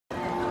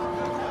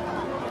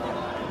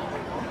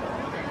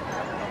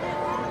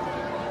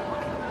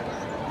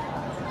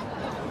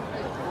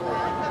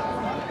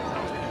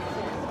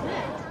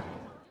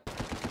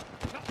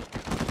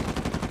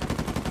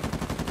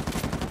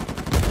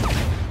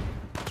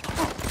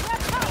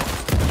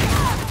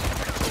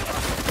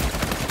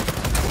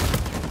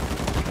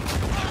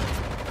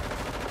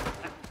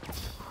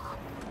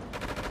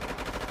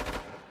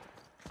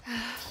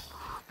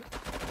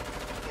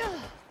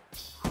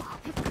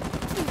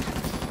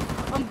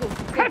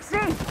Catch me!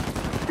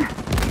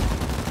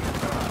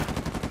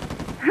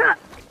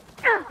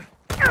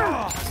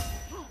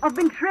 I've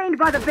been trained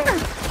by the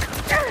best.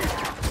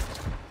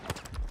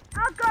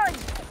 Outgoing!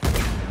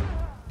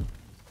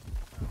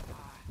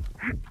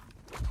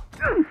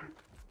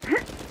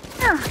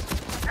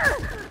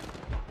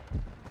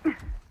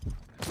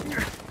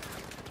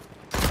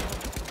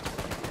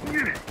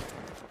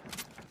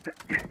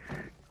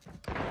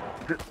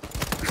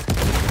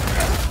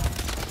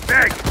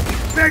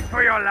 Beg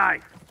for your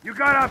life! You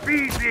got off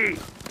easy!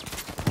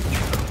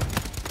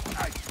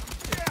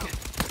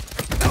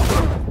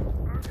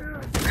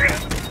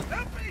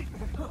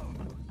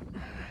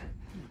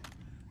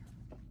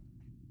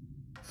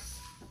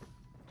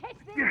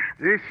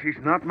 This is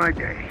not my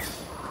day.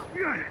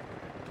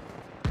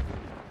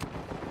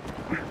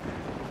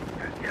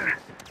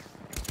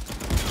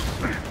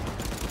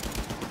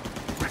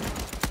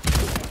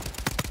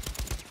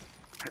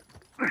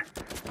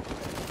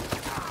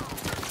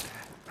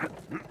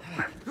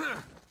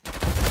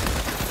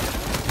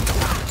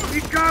 ¡Me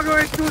cago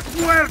en tus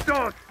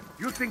muertos!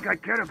 You think I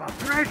care about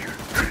treasure?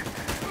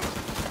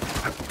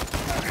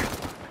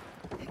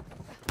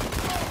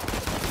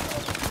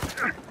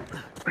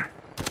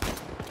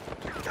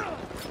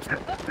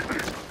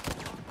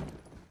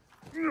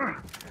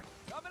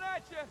 Coming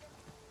at you!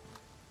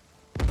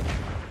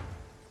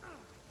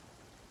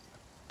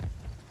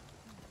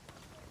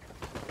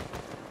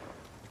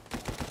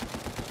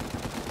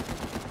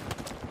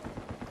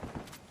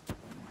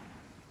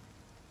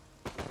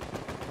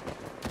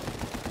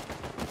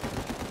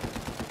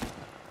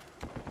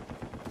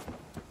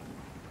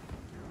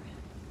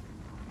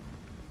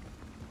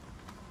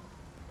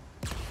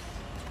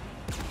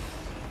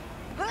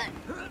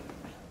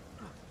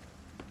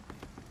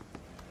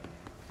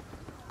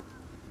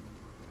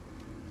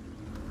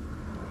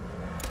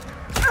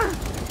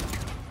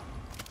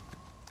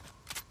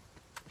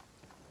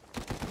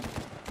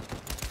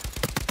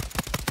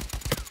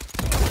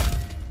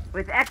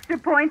 With extra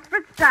points for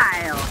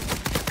style.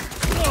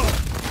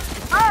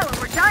 Oh, and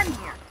we're done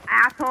here,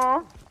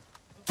 asshole.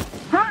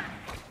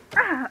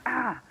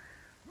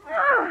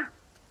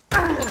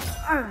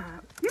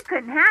 You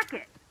couldn't hack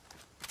it.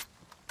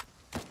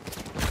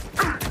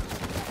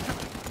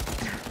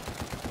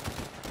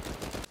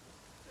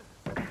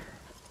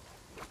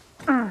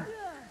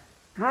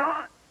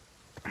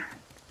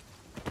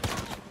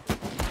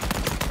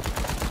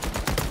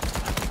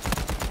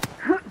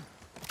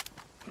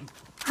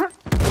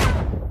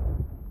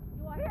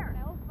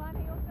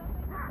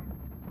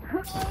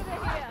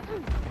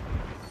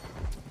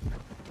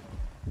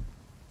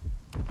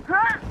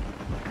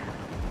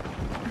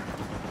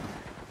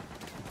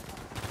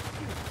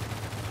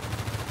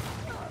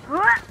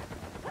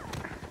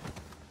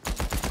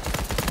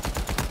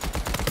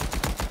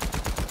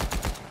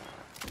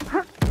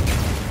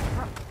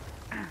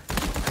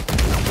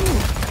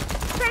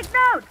 Take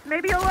notes.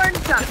 Maybe you'll learn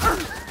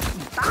something.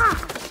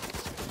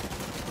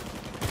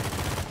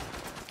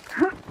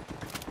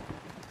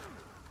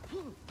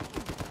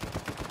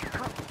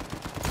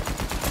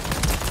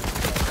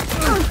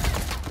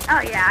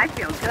 Oh yeah, I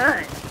feel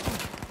good.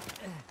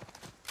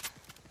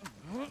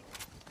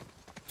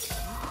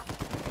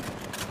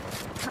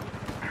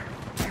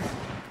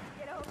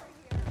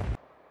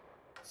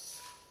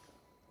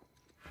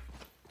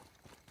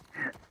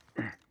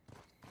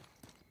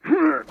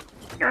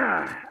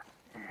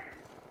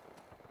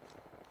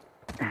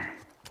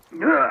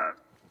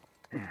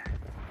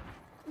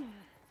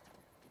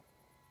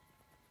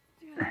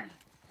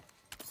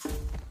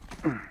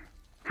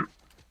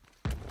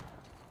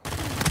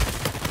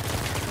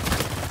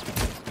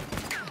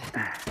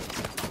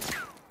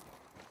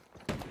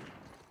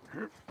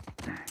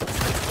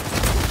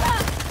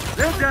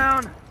 Sit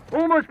down!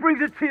 Almost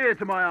brings a tear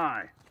to my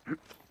eye.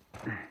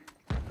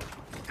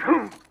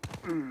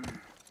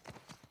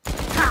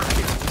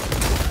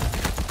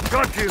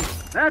 Got you!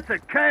 That's a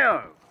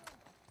KO!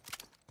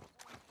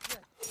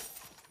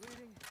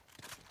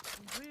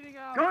 I'm bleeding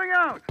out. Going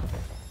out!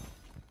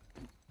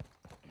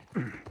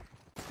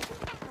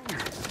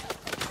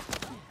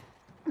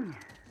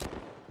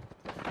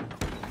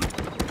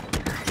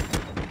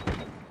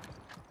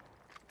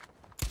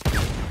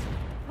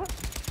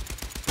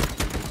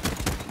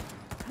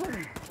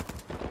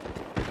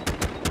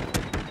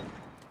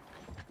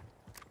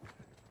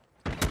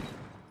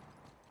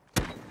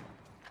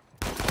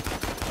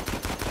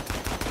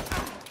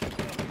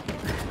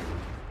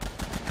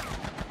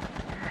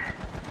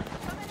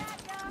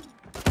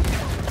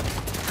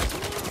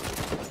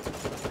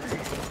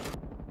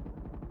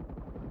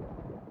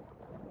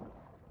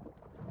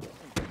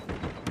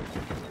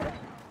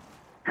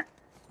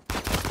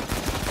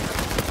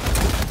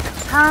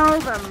 How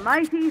the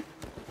mighty...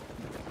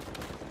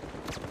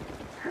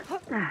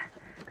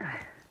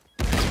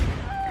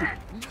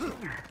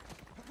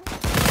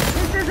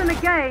 This isn't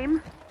a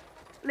game.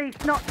 At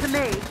least not to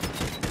me.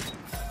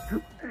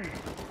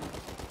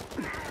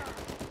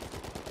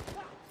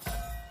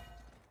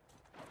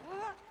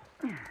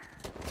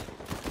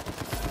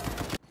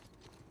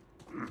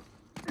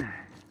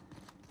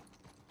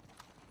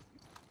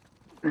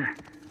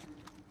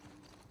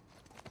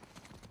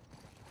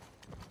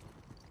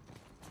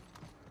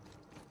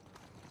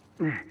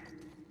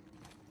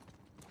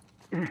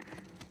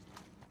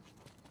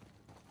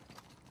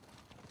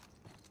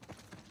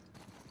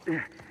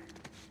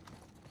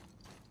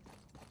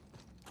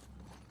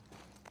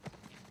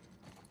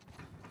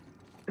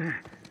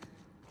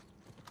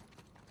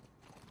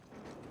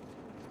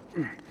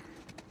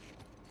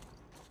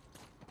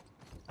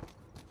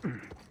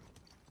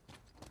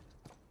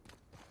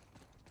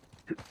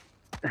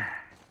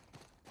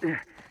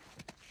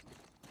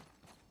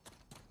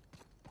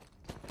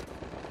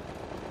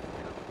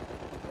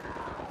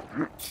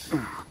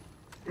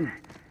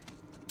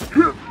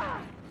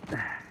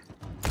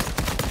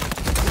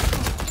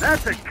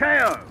 That's a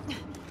KO!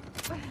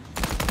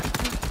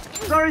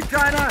 Sorry,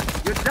 China,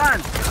 you're done.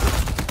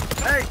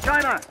 Hey,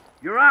 China,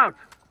 you're out.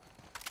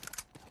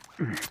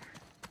 You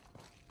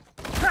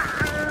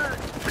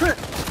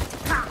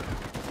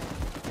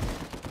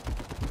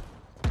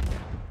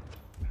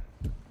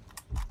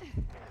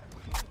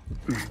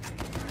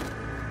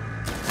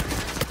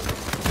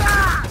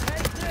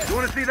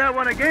want to see that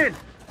one again?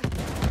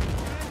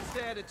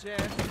 Stand a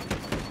chance.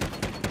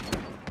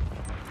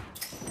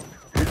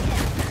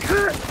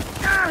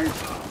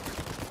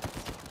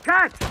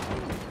 Catch!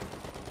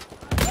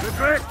 Good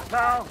trick,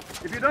 pal.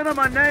 If you don't know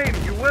my name,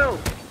 you will.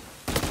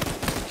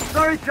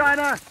 Sorry,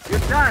 China. You're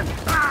done.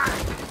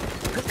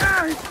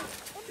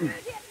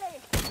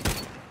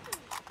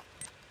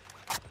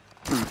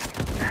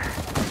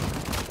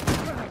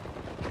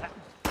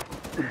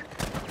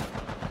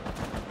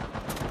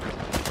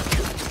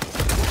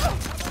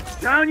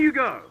 Down you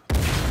go.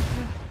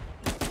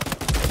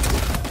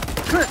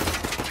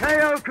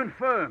 KO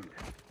confirmed.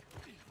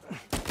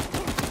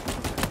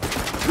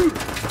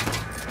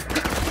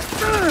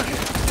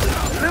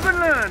 Live and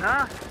learn,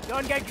 huh?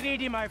 Don't get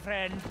greedy, my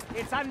friend.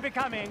 It's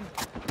unbecoming.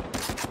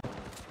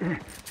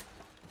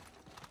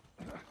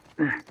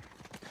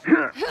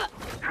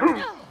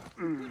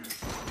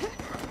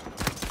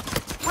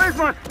 Where's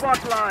my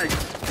spotlight?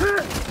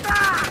 Here!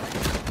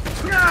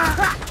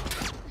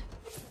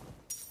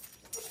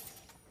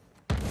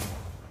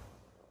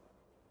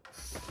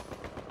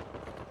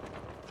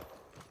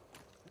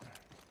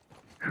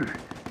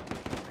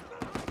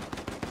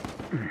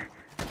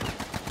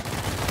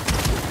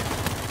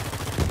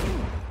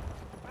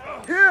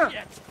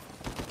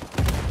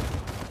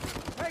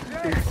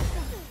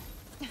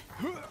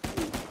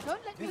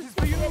 Don't let me This is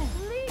for you.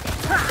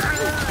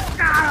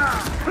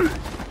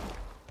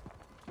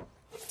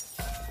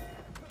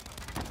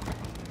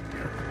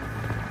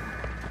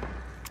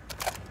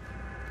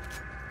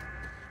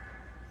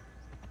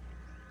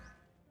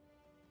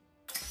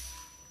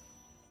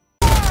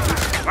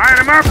 Line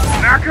him up,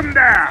 knock him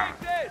down.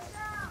 This!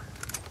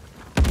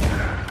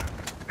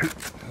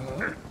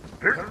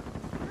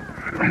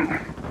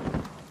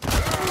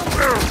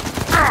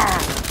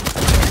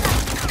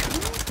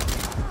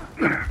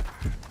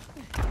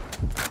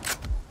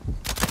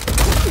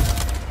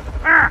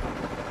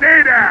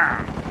 Stay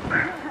down.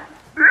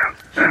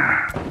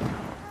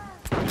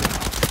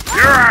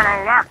 You're out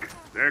of luck.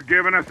 They're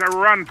giving us a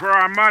run for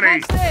our money.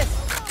 Catch this!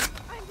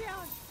 I'm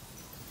down.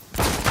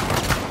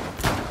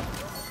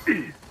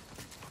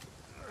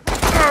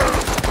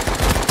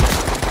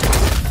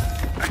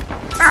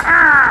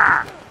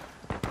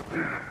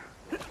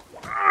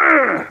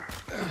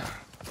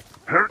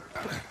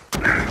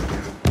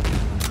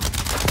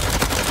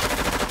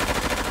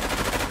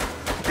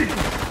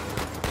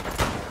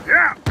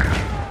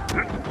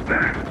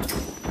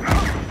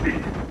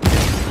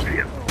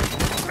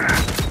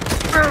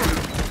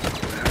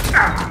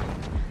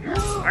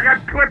 I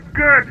got clipped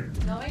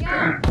good. Going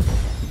out.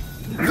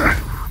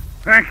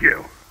 Thank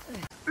you.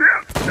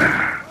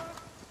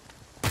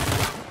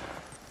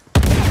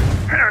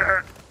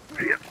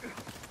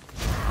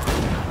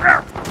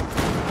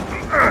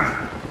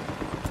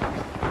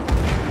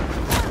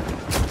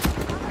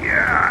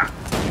 Yeah.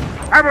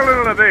 Have a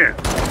little of this.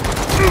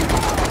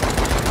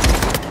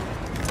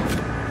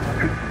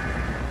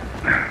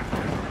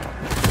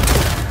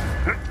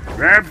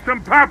 Grab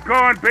some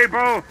popcorn,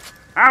 people.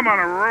 I'm on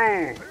a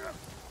roll.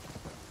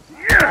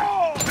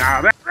 Yeah.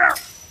 Now that.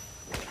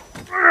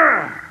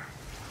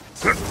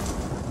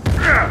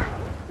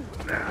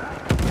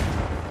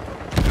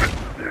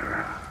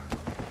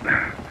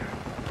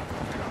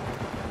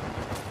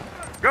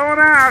 Going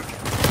out.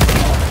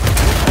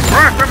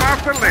 Cross him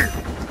off the list.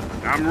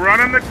 I'm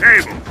running the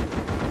table.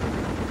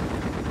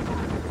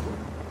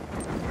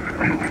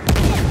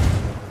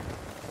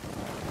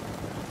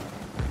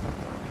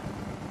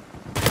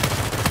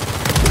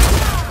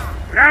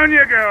 Down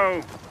you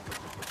go.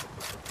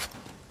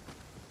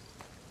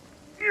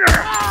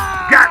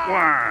 Got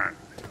one.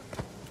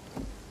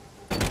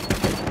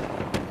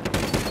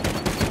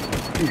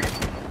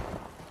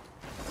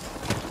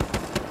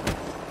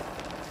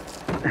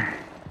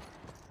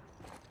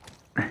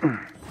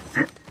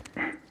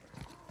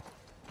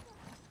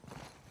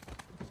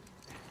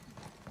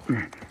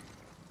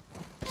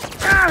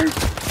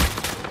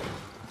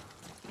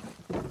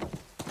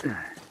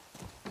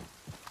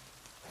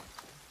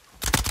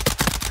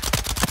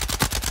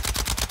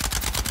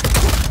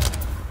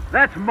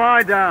 That's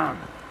my down.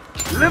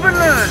 Live and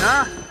learn,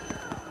 huh?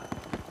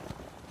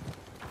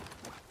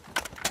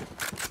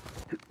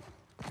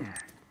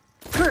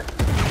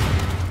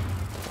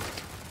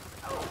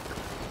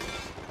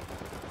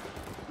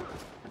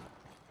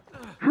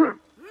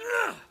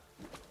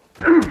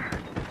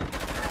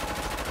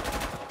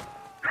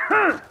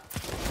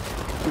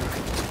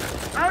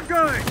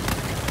 Outgoing!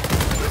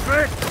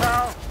 Regret,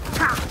 pal!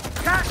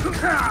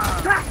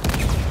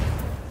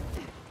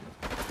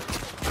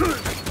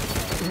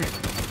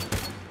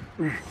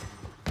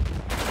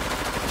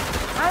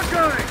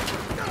 Outgoing!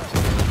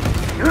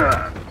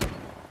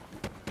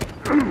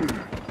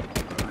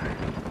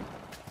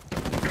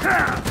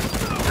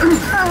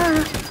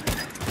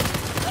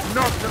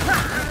 Not the...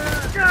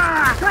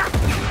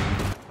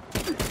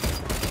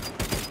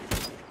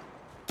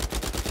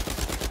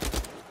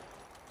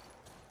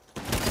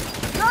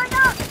 Line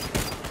up!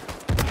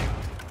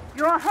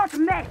 You're a hot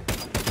mess.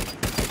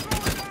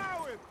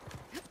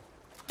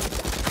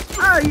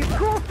 Oh, you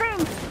cool thing!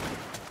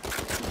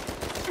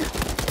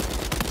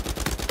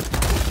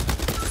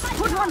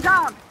 Put one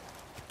down!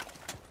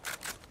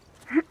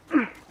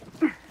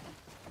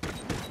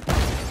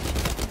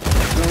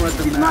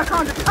 This is my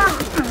kind of fun!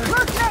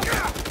 Close next!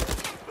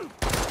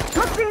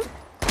 Tootsie!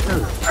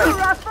 Too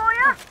rough for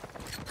ya?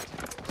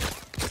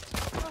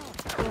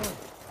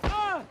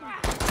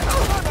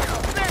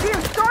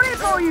 Feel sorry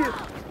for you!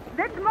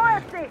 That's my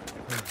estate!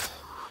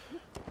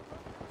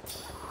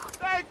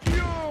 Thank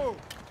you!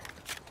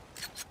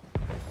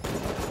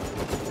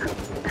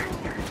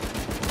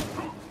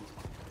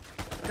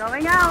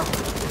 Going out!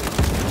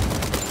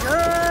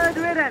 Good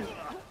riddance!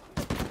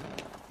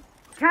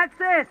 Catch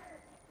this!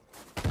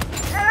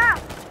 Get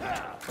out!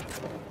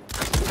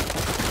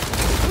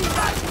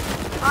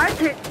 I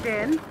pitched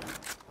in.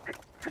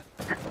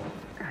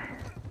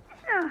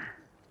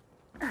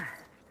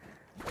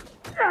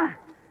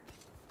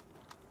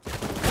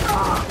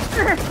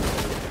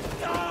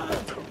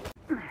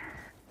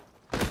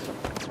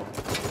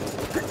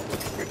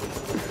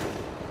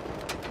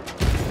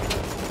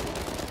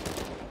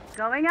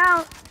 Going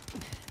out.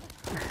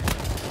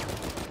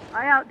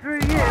 I outdrew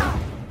you.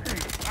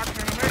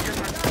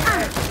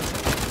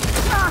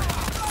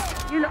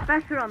 You look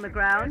better on the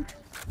ground.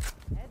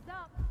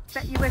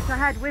 Bet you wish I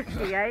had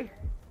whiskey, eh?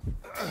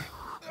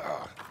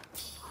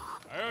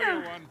 I owe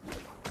you one.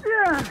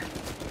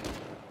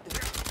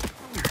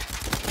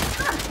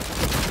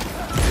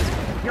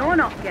 You're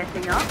not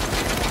getting up.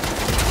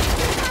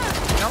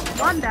 Not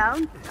one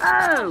down.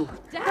 Oh,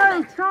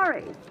 so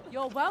sorry.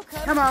 You're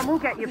welcome. Come on, we'll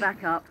get you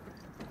back up.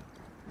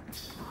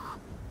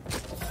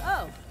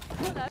 Oh,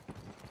 hello.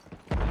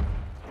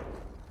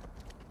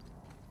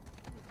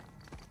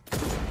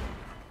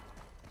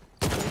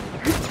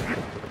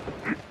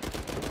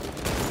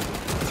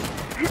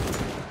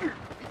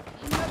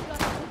 You know not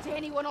to put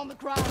anyone on the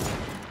ground.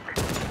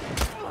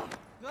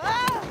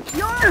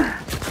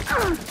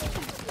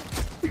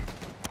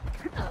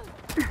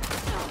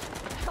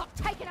 Got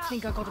taken out.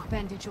 Think I got a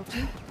bandage or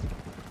two.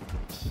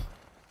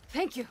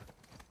 Thank you.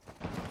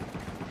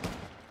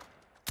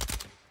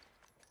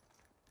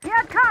 Here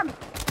it comes!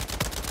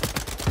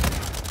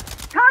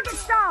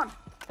 Target's down!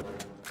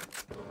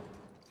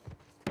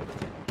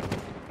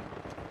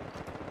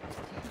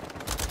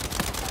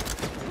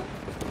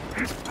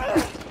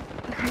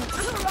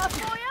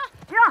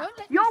 Yeah,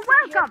 you're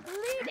welcome!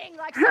 Bleeding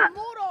like some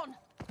moron.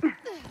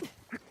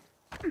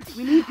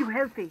 We need you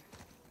healthy.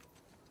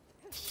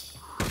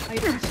 I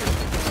appreciate it.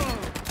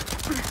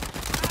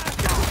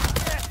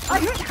 I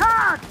hit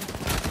hard!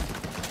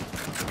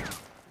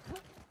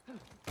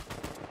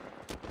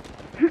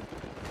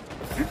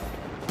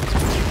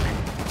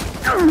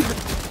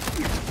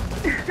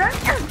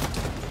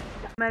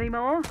 Many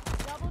more?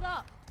 Doubled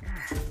up.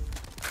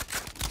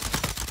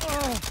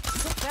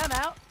 Took them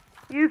out.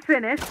 You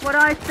finished what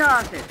I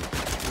started.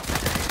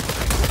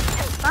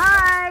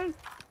 Bye!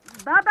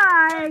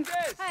 Bye-bye!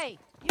 Hey,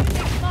 you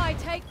missed my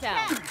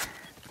takedown.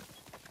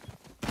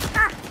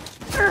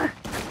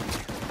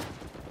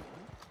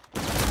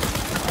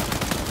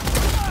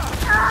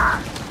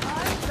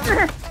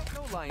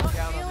 No lying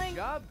down on the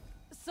job.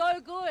 So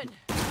good.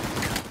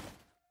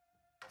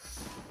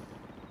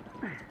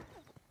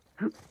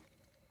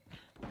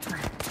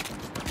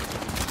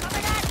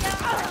 Coming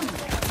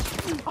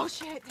at you. Oh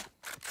shit.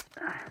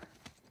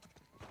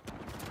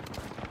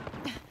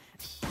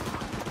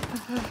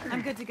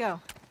 I'm good to go.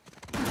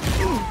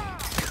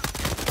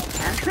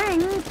 And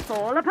things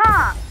fall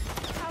apart.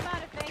 How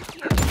about a thank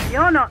you?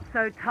 You're not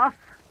so tough.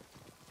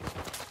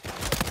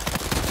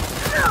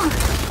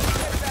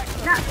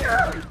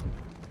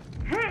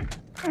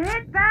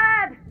 Hit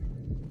bad.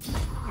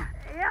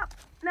 Yep,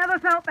 never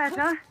felt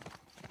better.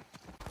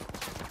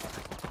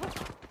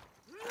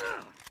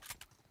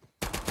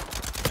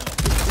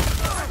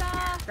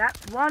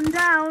 That's one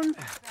down.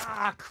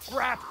 Ah,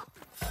 crap.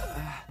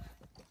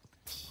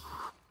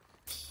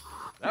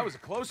 That was a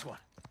close one.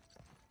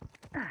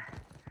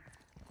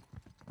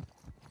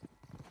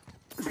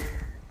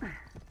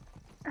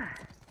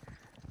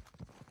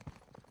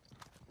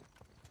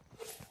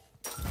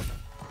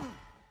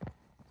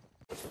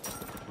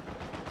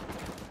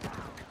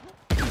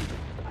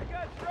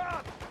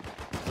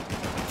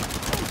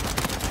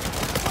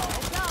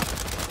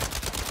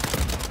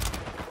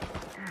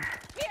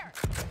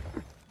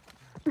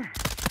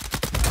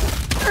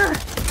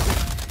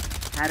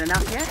 Had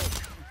enough yet?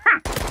 Ha!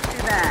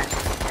 Too bad.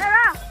 They're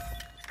out!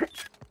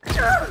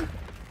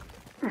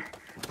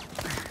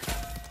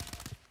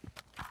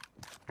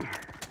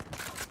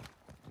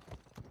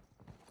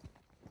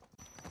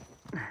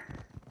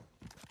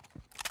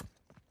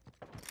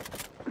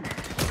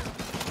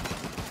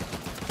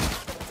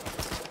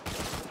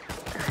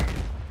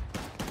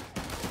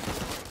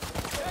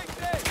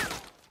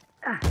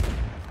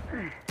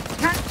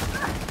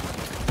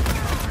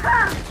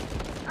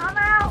 I'm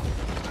out!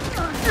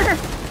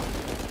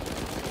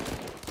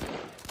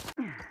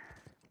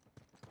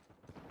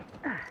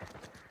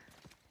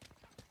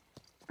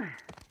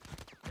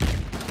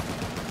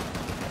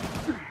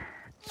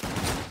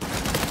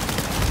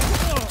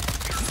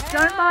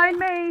 Don't mind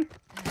me.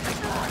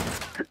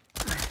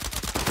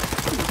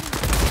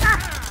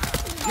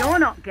 You're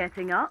not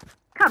getting up.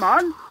 Come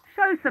on,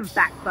 show some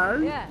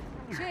backbone. Yeah.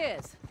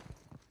 Cheers.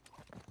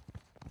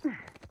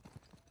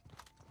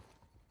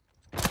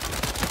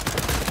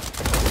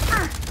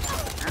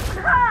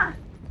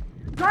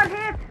 Got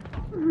hit.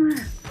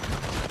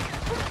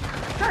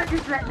 Don't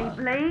just let me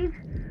bleed.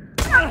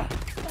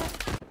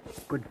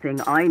 Good thing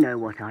I know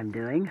what I'm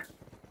doing.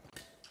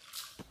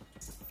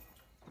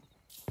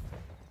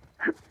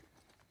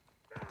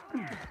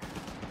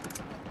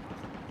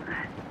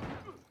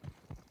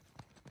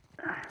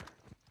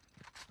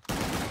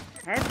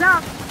 Heads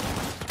up!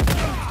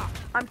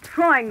 I'm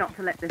trying not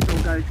to let this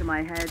all go to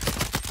my head.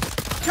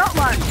 Got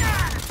one!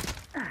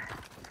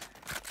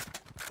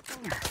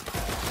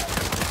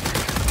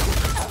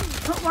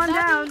 Put one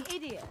down. Bloody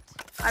idiot.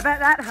 I bet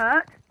that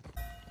hurt.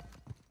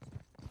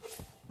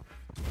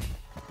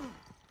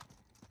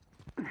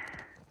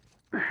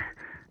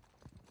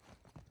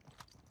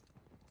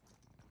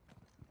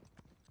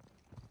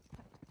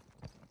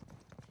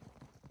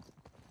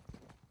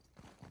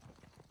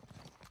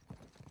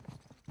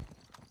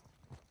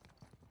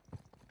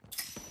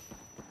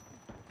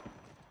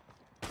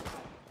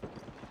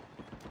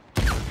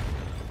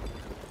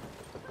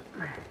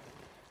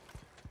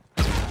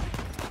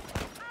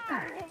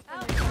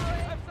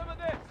 Have some of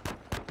this.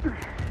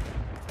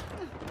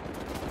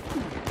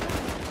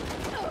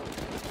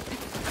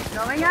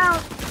 Going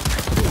out.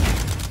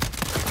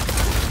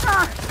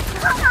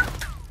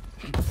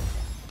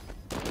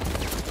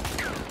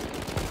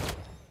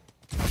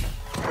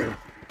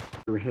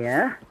 You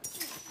here?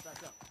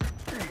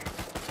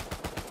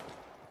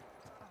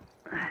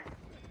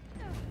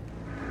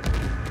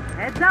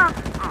 Heads up.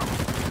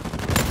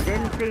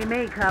 Didn't see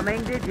me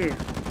coming, did you?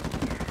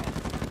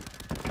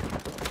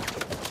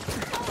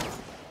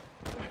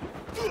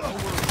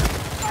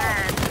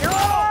 And you're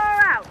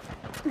out.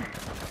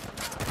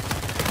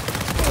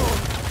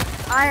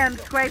 I am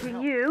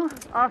scraping you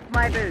off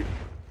my boots.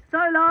 So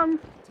long.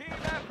 Team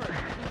effort.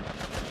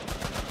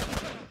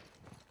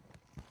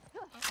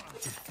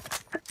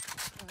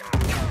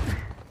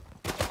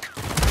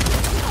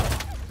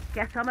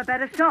 Guess I'm a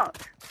better shot.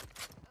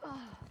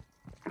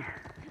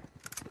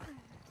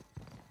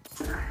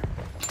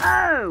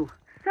 Oh,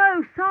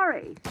 so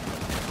sorry.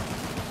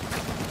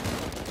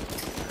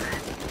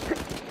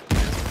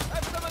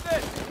 Have some of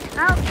this.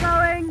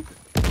 Outgoing.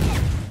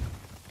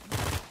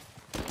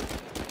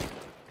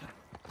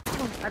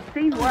 I've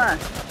seen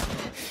worse.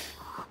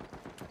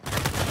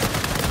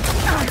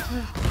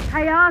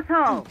 Hey,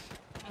 arsehole.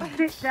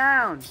 Sit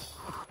down.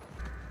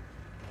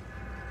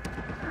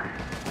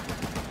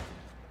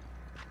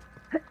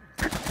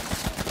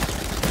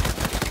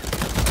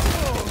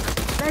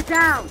 They're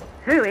down.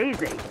 Too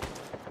easy.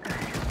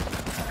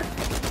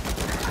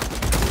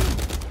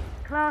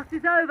 Class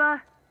is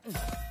over.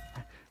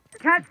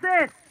 Catch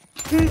this.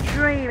 Keep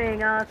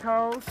dreaming,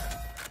 assholes.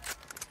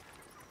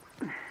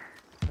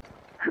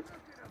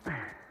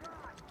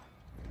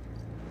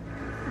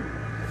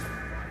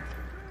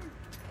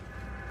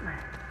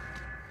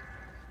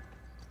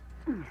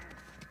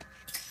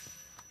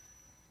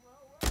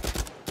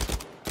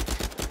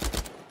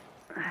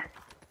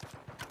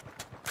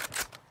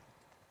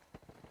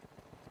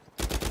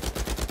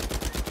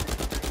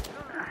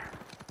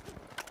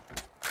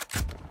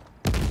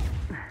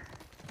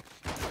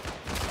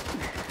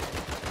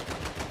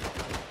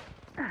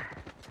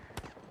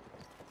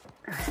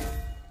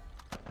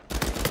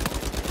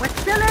 We're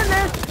still in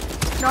this.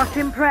 Not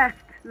impressed,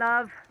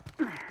 love.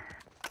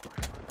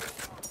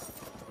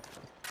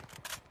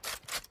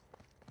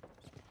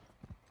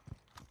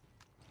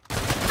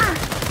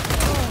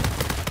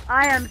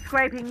 I am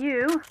scraping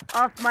you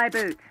off my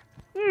boot.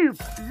 You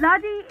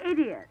bloody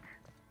idiot.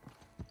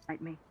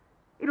 Fight me.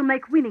 It'll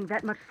make winning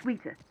that much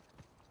sweeter.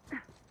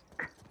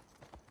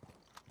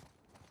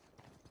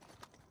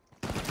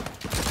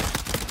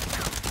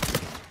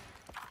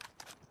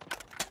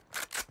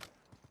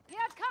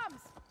 Here it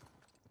comes.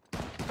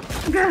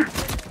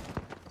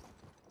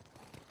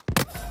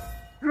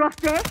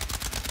 Roste?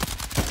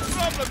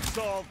 Problem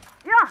solved.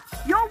 Yeah,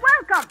 you're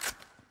welcome.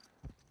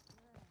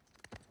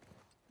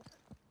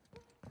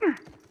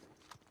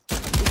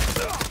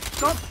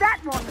 Got that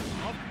one.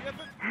 Auf die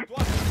Effort. Du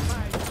hast es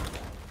gemeint.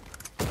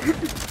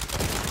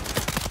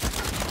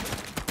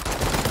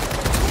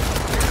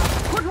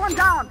 Put one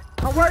down.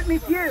 I won't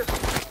miss you.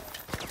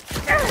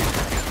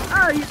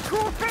 Oh, you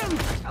cool thing.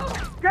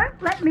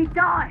 Don't let me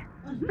die.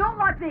 Not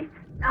like this.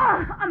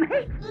 Oh, I'm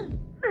hit.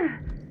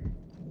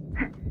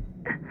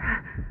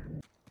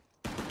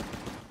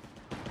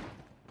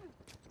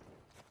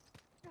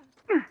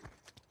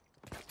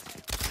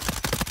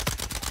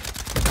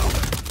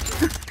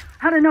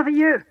 Had enough of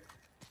you.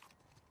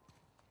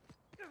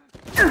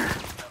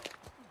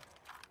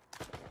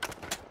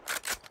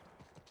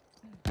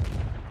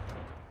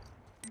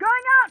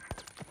 Going out.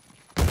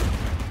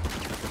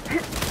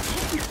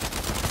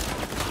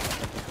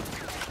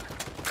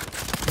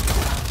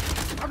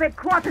 I've had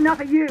quite enough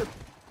of you.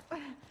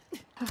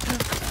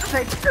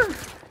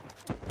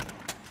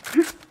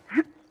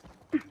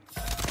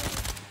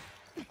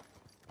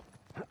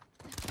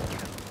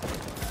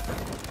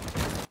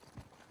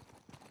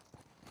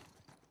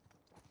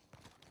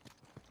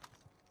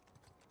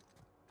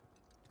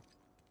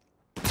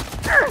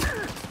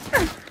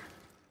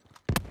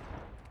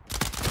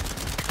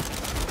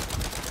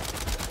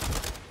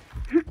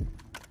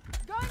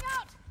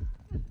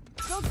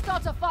 Don't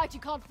start a fight you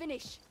can't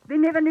finish. They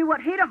never knew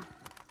what hit them.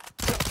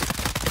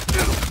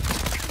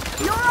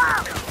 You're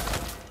up!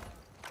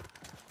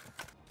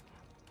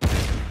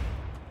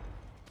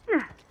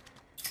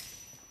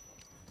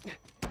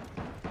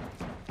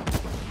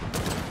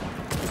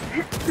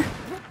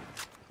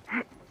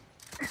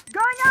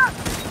 Going up!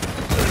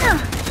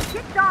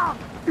 Hit dog!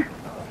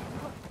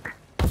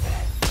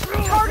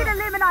 Target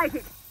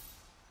eliminated!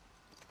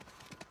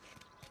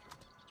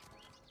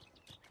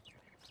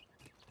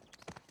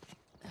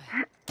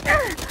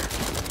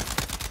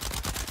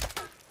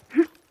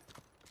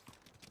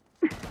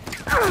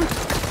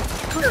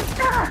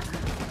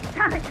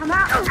 Damn it, come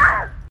out!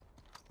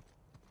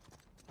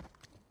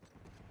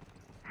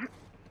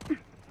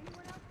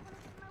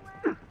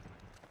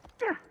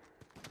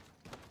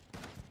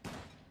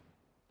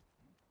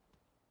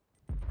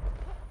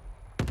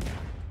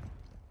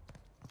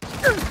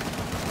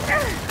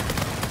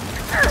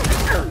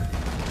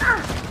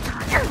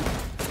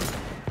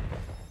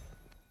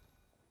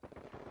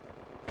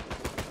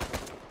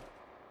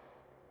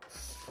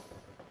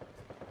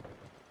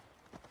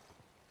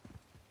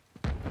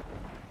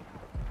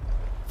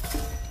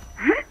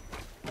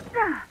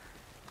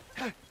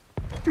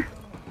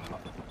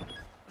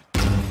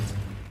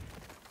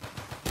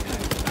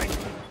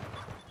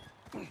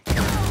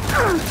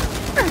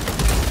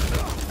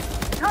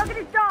 Target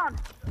is done!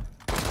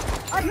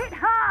 I hit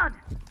hard!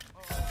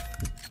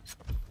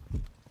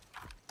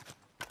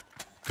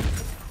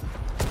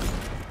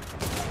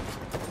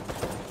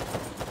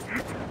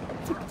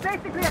 It's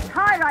basically a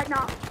tie right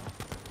now.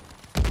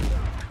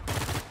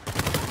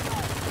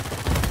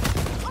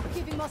 I'm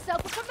giving myself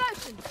a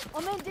promotion.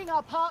 I'm ending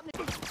our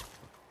partnership.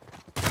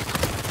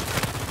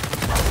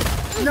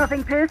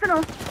 Nothing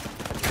personal.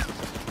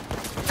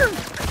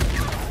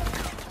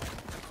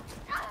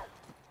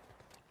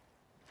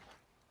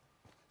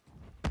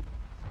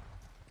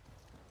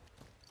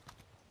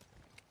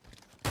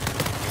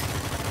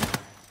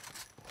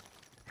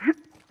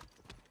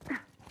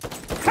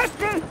 Hit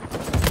me!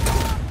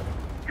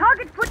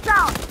 Target foot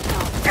down!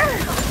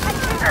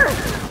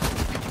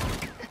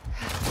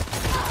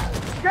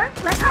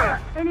 Don't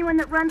let anyone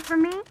that runs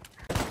from me.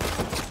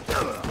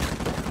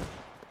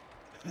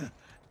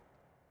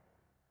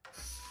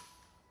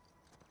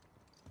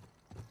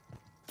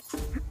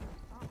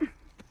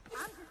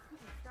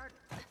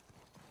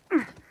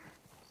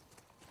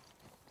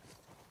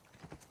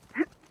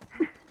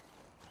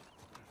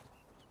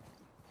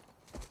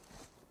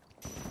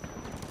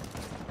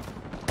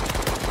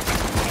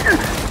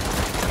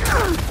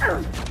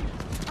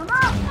 I'm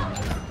up!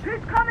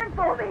 Who's coming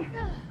for me?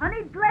 I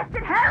need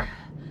blasted help!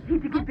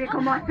 Need to get back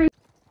on my feet.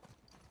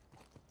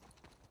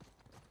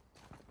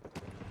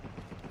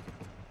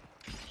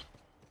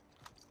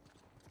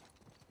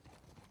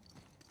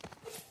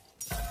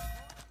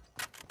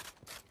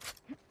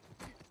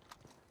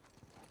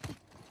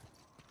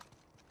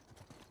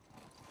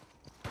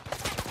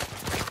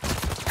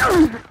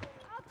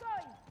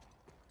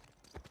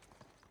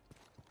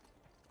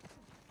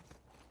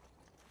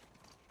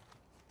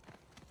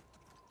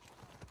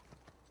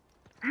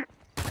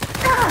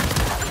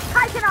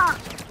 Take it off!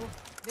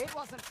 It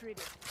wasn't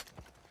pretty.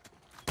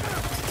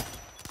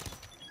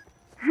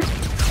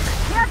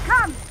 Here it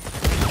comes!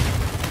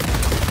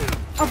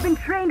 I've been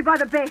trained by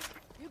the best.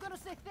 You gonna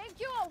say thank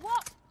you or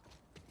what?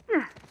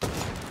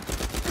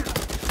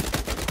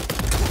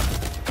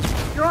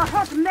 You're a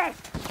hot mess.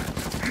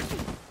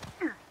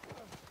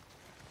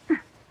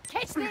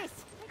 Catch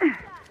this!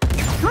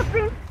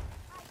 Whoopsies!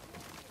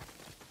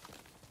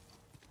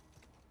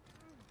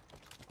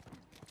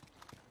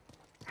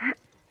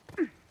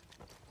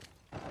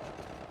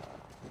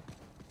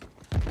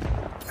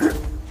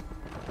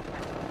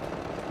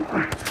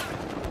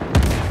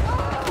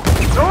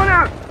 Going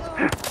out!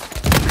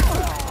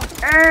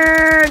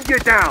 And you're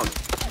down!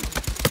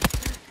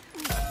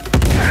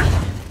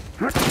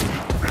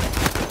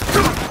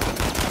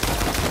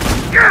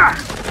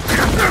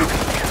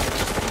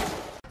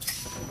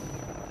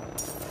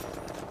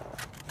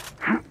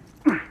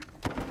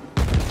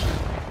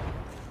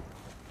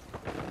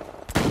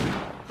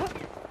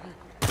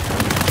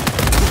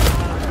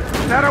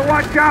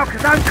 Watch out,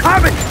 because I'm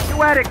coming!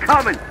 You had it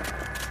coming!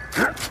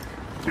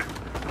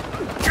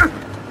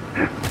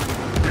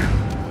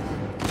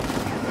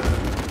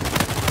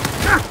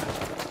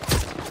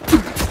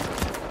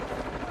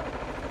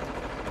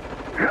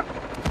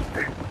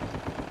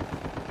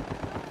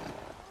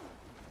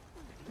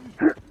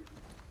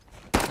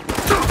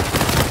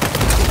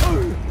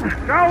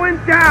 Going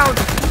down!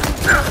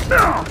 It's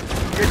down!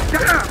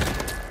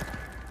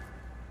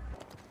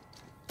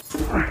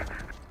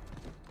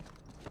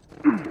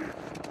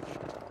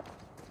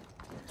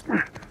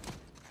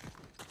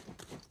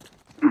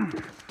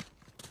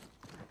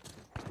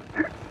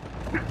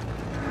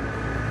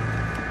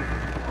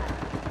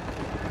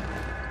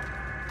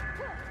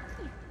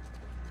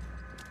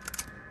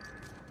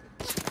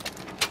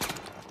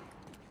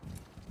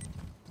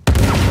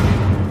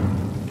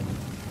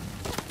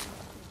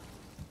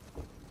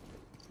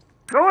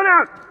 Going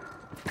out!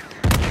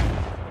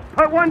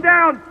 Put one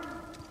down!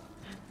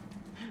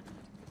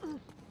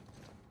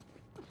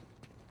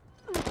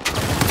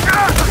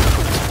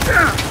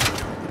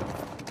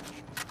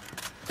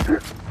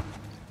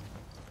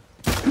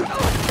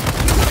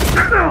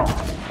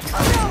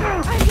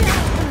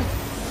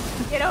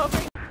 Get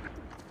over.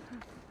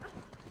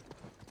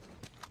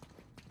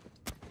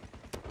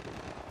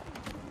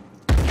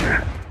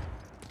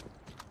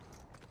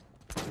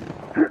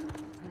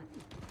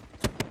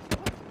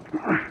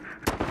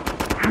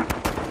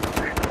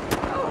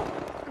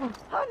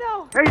 Oh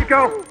no! There you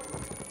go!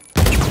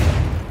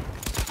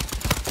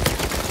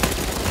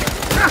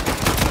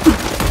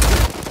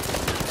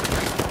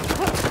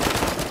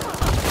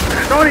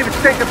 Don't even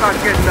think about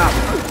getting up!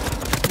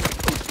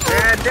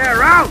 And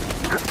they're out!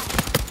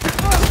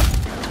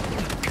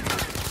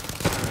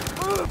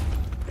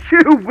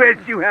 You wish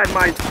you had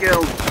my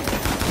skills!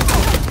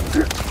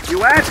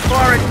 You asked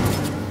for it!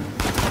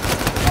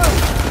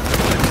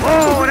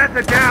 Oh, that's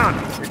a down!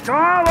 It's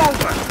all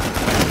over!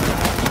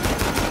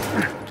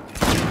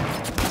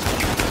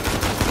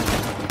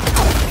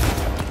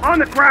 On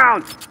the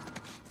ground!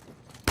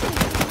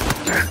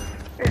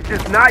 It's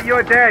just not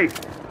your day.